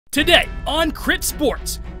Today on Crypt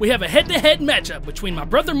Sports, we have a head-to-head matchup between my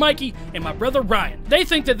brother Mikey and my brother Ryan. They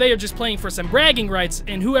think that they are just playing for some bragging rights,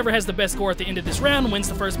 and whoever has the best score at the end of this round wins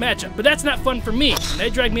the first matchup. But that's not fun for me, and they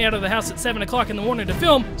dragged me out of the house at 7 o'clock in the morning to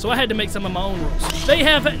film, so I had to make some of my own rules. They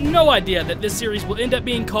have no idea that this series will end up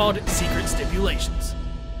being called Secret Stipulations.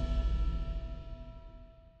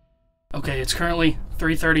 Okay, it's currently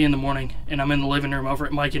 3:30 in the morning, and I'm in the living room over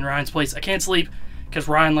at Mike and Ryan's place. I can't sleep because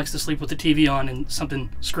Ryan likes to sleep with the TV on, and something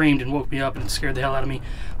screamed and woke me up and it scared the hell out of me.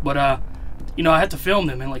 But, you know, I had to film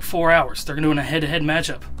them in like 4 hours. They're doing a head-to-head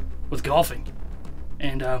matchup with golfing.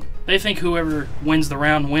 And they think whoever wins the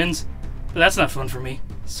round wins, but that's not fun for me.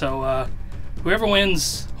 So whoever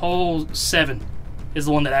wins hole 7 is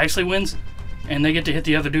the one that actually wins, and they get to hit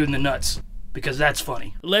the other dude in the nuts, because that's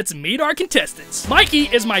funny. Let's meet our contestants. Mikey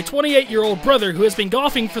is my 28-year-old brother who has been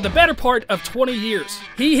golfing for the better part of 20 years.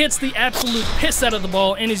 He hits the absolute piss out of the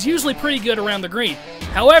ball and is usually pretty good around the green.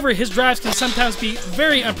 However, his drives can sometimes be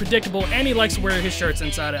very unpredictable, and he likes to wear his shirts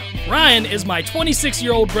inside out. Ryan is my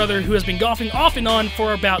 26-year-old brother who has been golfing off and on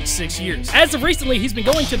for about 6 years. As of recently, he's been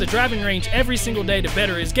going to the driving range every single day to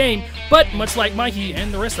better his game, but much like Mikey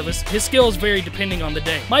and the rest of us, his skills vary depending on the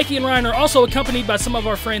day. Mikey and Ryan are also accompanied by some of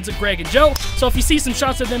our friends Greg and Joe, so if you see some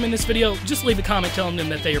shots of them in this video, just leave a comment telling them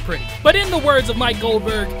that they are pretty. But in the words of Mike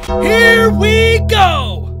Goldberg, here we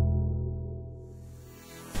go!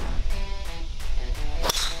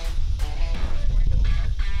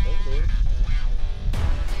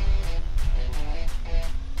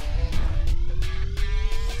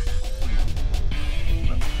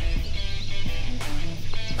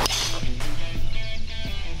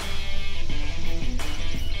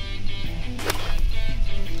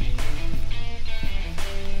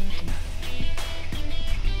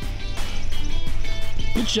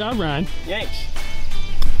 Good job, Ryan. Yanks.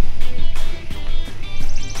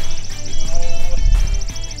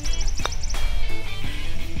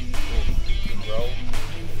 Roll.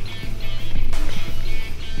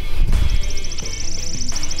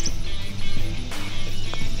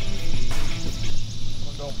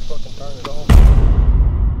 Don't fucking turn it off.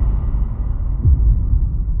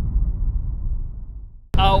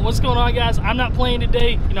 What's going on, guys? I'm not playing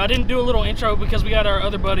today. You know, I didn't do a little intro because we got our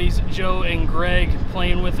other buddies, Joe and Greg,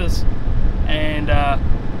 playing with us. And,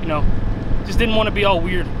 you know, just didn't want to be all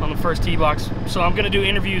weird on the first tee box. So I'm going to do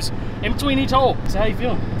interviews in between each hole. So how you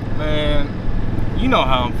feeling? Man, you know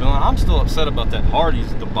how I'm feeling. I'm still upset about that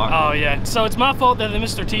Hardee's debacle. Oh, yeah. So it's my fault that they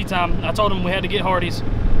missed their tee time. I told them we had to get Hardee's,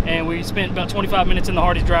 and we spent about 25 minutes in the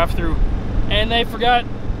Hardee's drive-thru, and they forgot.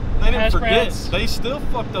 They didn't forget. They still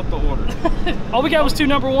fucked up the order. All we got was 2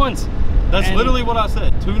 number 1s. That's literally what I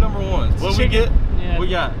said. 2 number 1s. What we get? Yeah. We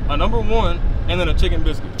got a number 1 and then a chicken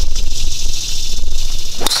biscuit.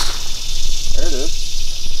 There it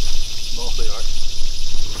is. Mostly art.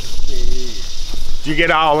 Did you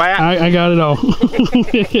get all that? I got it all. You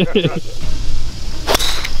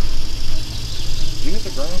hit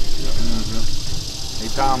the ground? He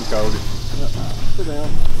time coded. Sit down.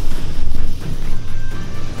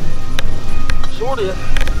 Short it.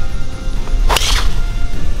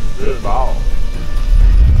 Good ball.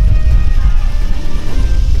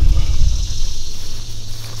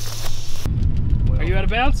 Are you out of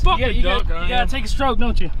bounds? You gotta take a stroke,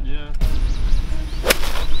 don't you? Yeah.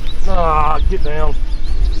 Ah, get down.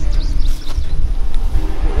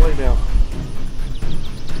 Get way down.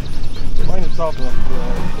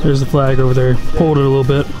 There's the flag over there. Hold it a little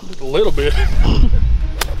bit. A little bit.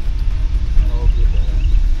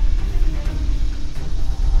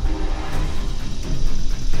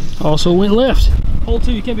 Also went left. Hole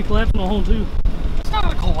 2, you can't be collapsing on hole 2. It's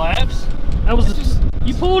not a collapse. That was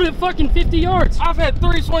you pulled it fucking 50 yards. I've had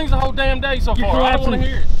 3 swings the whole damn day so far. I don't want to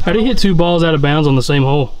hear it. How did he hit 2 balls out of bounds on the same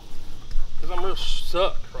hole? Because I'm real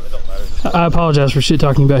sucked. It don't matter. I apologize for shit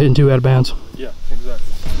talking about hitting 2 out of bounds. Yeah, exactly.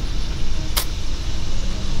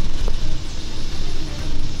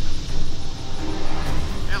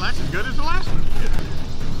 Yeah, that's as good as the last one.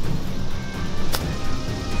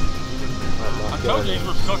 I told you he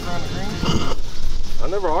was stuck around the green. I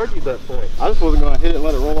never argued that point. I just wasn't going to hit it and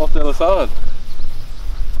let it roll off the other side.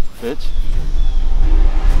 Bitch.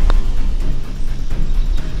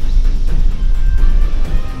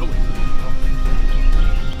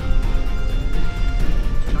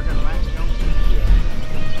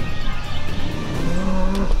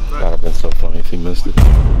 That would have been so funny if he missed it.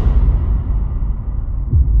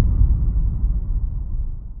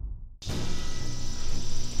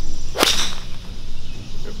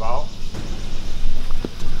 Good ball.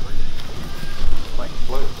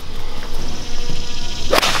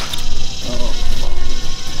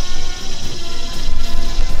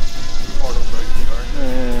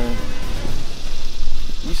 Oh.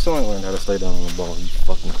 still ain't learned how to stay down on the ball, you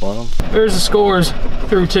fucking clown. There's the scores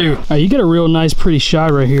through 2. You get a real nice, pretty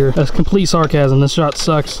shot right here. That's complete sarcasm. This shot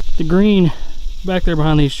sucks. The green back there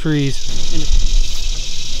behind these trees.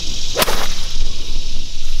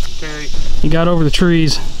 Okay. He got over the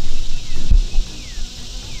trees.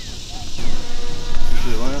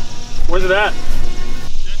 Where's it at?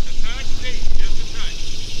 Just a touch deep, just a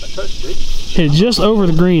touch. A touch deep. Hit just over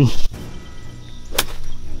the green.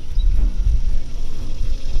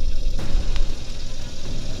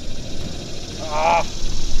 Ah.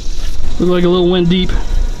 Looked like a little went deep.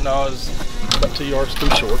 No, it's about 2 yards too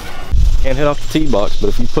short. Can't hit off the tee box, but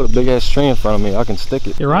if you put a big ass tree in front of me, I can stick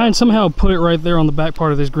it. Yeah, Ryan somehow put it right there on the back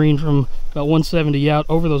part of this green from about 170 out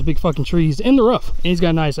over those big fucking trees in the rough. And he's got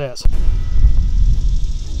a nice ass.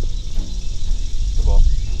 Good ball. All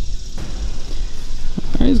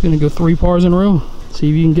right, he's gonna go 3 pars in a row. See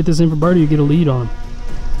if you can get this in for birdie, you get a lead on him.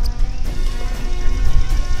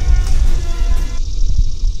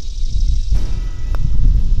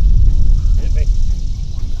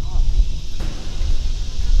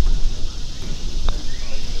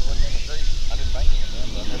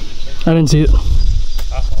 I didn't see it.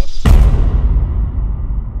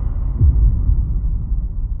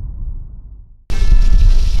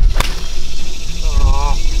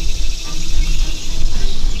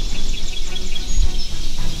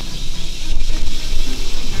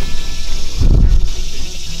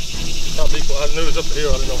 I knew it was up the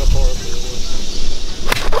hill, I didn't know how far up there it was.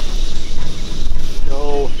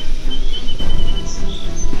 Go.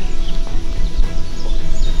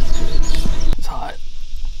 It's hot.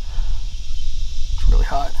 It's really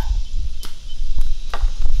hot.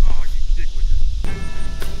 Oh, you dickwicker.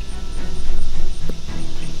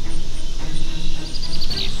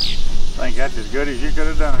 Think that's as good as you could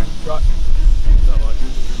have done. Right. Not like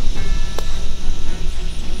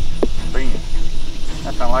Bean.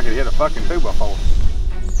 That sounded like it hit a fucking 2x4.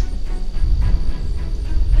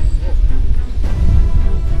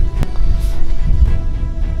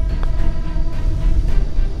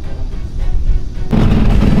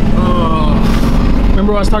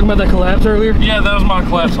 Remember I was talking about that collapse earlier? yeah, that was my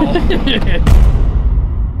collapse hole.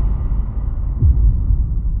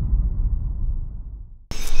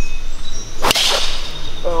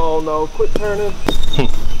 Oh no, quit turning.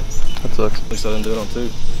 That sucks. At least I didn't do it on 2.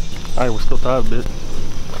 Alright, we're still tied a bit.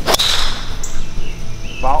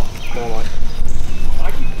 Ball. More like. I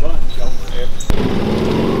like you bunch over there.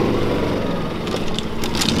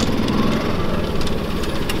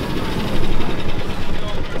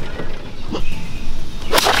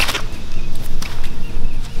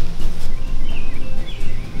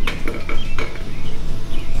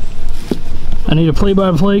 I need a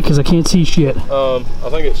play-by-play because I can't see shit. I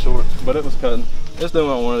think it's short, but it was cutting. It's doing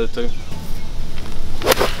what I wanted it to.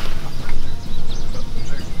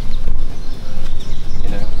 You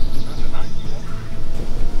know.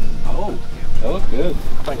 Oh, that looks good.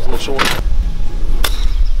 I think it's a little short.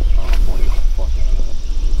 Oh boy, fucking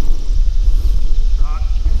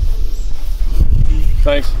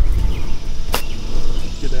thanks.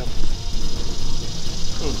 Get down.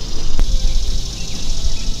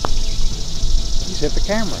 He's hit the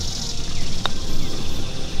camera.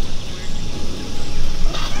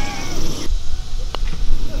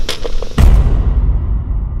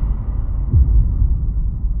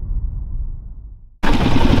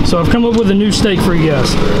 So I've come up with a new stake for you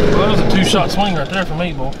guys. Well, that was a 2-shot swing right there for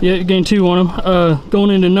me, boy. Yeah, you gained 2 on them. Going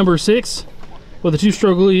into number 6 with a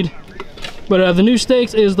 2-stroke lead. But the new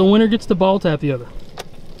stakes is the winner gets to ball tap the other.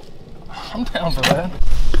 I'm down for that.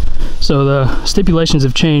 So the stipulations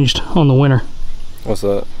have changed on the winner. What's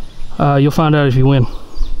that? You'll find out if you win.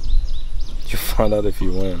 You'll find out if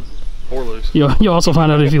you win. Or lose. You'll also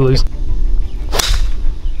find out if you lose.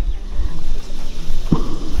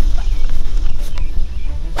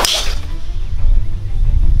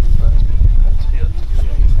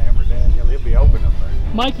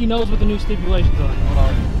 Mikey knows what the new stipulations are. What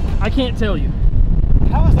are you? I can't tell you.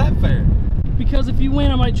 How is that fair? Because if you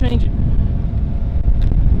win, I might change it.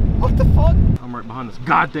 What the fuck? I'm right behind this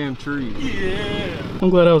goddamn tree. Yeah.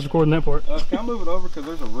 I'm glad I was recording that part. Can I move it over because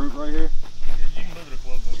there's a root right here? Yeah, you can move it a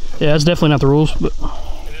club length. Yeah, that's definitely not the rules. But...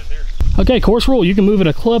 It is here. Okay, course rule. You can move it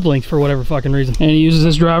a club length for whatever fucking reason. And he uses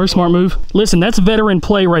his driver. Smart move. Listen, that's veteran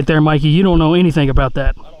play right there, Mikey. You don't know anything about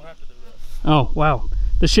that. I don't have to do that. Oh, wow.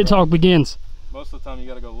 The shit talk begins. Most of the time you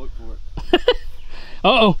gotta go look for it.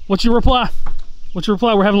 Uh-oh. What's your reply? What's your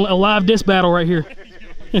reply? We're having a live disc battle right here.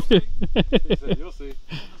 You'll see. You'll see.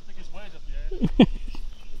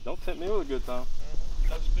 Don't tempt me with a good time.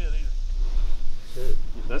 Don't spit either. Shit.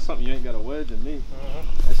 That's something you ain't got a wedge in me.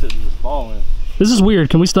 That shit just falling. This is weird.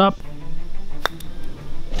 Can we stop?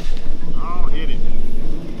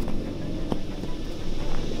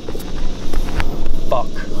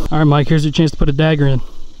 All right, Mike, here's your chance to put a dagger in.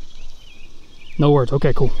 No words.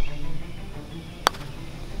 Okay, cool.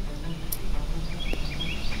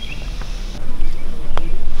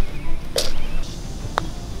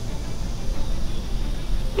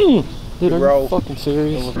 Dude, are you fucking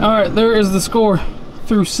serious? All right, there is the score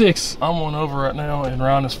through 6. I'm 1 over right now, and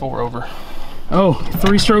Ryan is 4 over. Oh,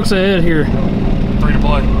 3 strokes ahead here. 3 to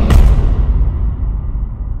play.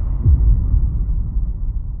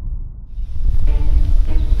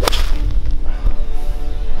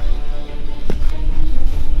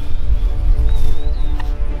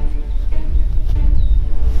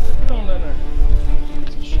 Get on down there.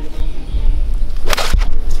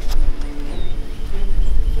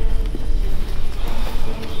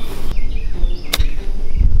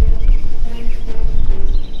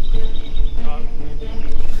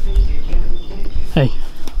 Hey,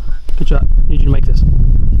 good job. Need you to make this.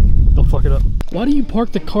 Don't fuck it up. Why do you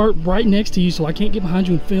park the cart right next to you so I can't get behind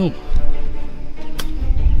you and film?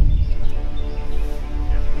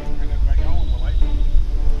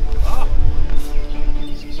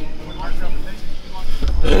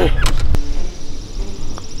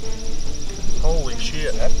 Holy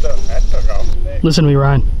shit, that took off. Listen to me,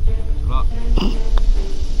 Ryan.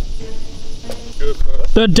 Good, bud.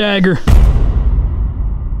 The dagger.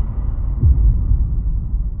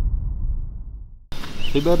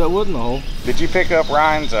 Too bad that wasn't a hole. Did you pick up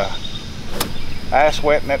Ryan's ass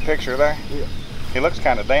wet in that picture there? Yeah. He looks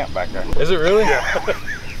kind of damp back there. Is it really? Yeah.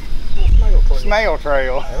 Snail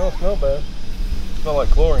trail. I don't smell bad. It smells like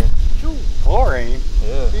chlorine. Chlorine?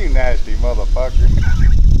 Yeah. You nasty motherfucker.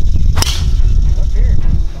 Look here.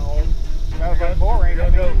 Oh, Smells like chlorine.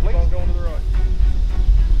 gotta go. Keep on going to the right.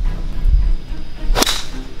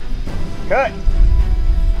 Cut.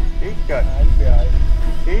 He's cut.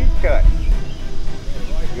 He's cut.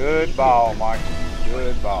 Good ball, Mike.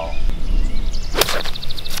 Good ball.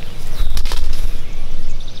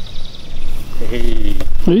 Hey.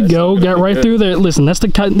 There you go. Got right through there. Listen, that's the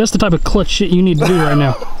type of clutch shit you need to do right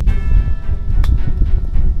now.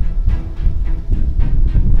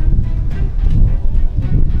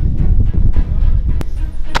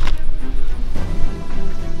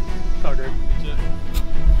 Oh, great.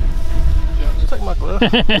 Just take my glove.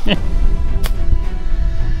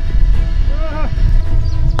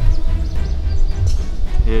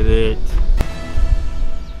 Hit it.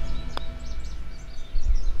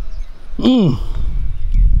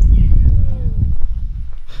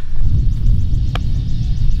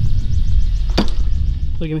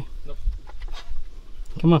 Look at me. Nope.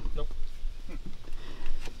 Come on. Nope.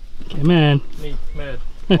 Come on. Me, mad.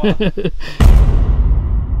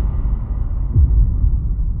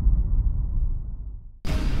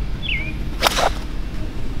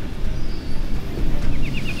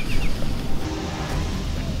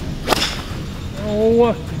 Oh,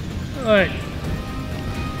 all right.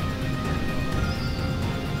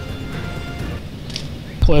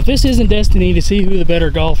 Well, if this isn't destiny to see who the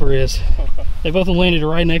better golfer is, they both have landed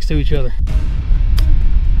right next to each other.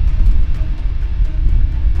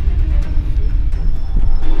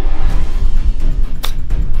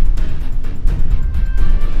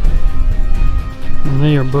 And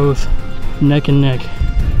they are both neck and neck.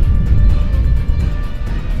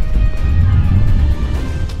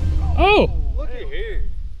 Oh! Look at here.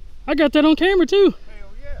 I got that on camera too.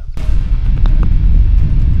 Hell yeah.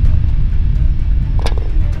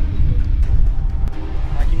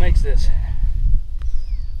 Mikey makes this.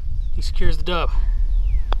 He secures the dub.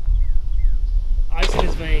 Ice in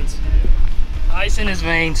his veins. Ice in his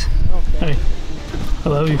veins. Okay. Hey, I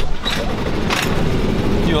love you.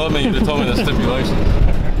 You love me, you'd have told me the stipulations.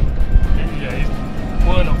 Yeah, he's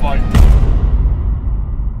willing to fight.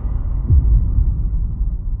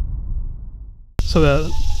 So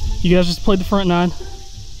you guys just played the front 9.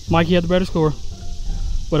 Mikey had the better score.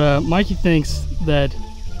 But Mikey thinks that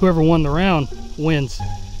whoever won the round wins.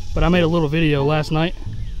 But I made a little video last night.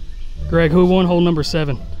 Greg, who won hole number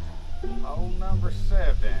 7? Hole number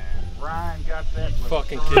 7. Ryan got that.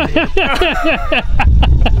 Fucking kidding me.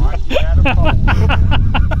 Mikey had a pole.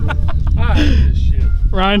 I hate this shit.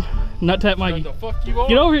 Ryan, nut tap Mikey. What the fuck you are?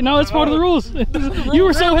 Get over here. No, it's part of the rules. You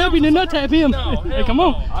were so happy to nut tap him. No, Hey, come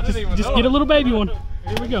on. I didn't even Just know get a it. little baby one.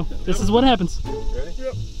 Here we go. This is what happens. Ready?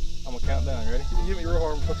 Yep. I'm gonna count down. Ready? You hit me real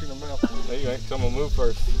hard and put you in the mouth. There you go. So I'm gonna move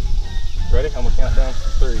first. Ready? I'm gonna count down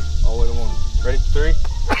from 3 all the way to 1. Ready? 3.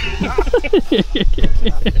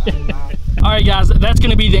 All right, guys, that's going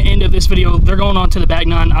to be the end of this video. They're going on to the back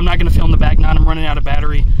nine. I'm not going to film the back nine. I'm running out of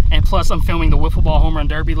battery. And plus, I'm filming the wiffle ball home run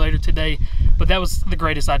derby later today. But that was the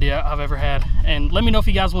greatest idea I've ever had. And let me know if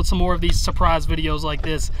you guys want some more of these surprise videos like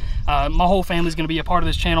this. My whole family's going to be a part of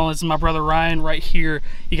this channel. This is my brother Ryan right here.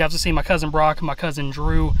 You guys will see my cousin Brock, my cousin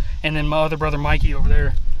Drew, and then my other brother Mikey over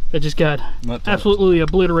there that just got absolutely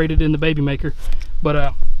obliterated in the baby maker.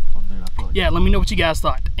 But yeah, let me know what you guys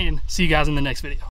thought, and see you guys in the next video.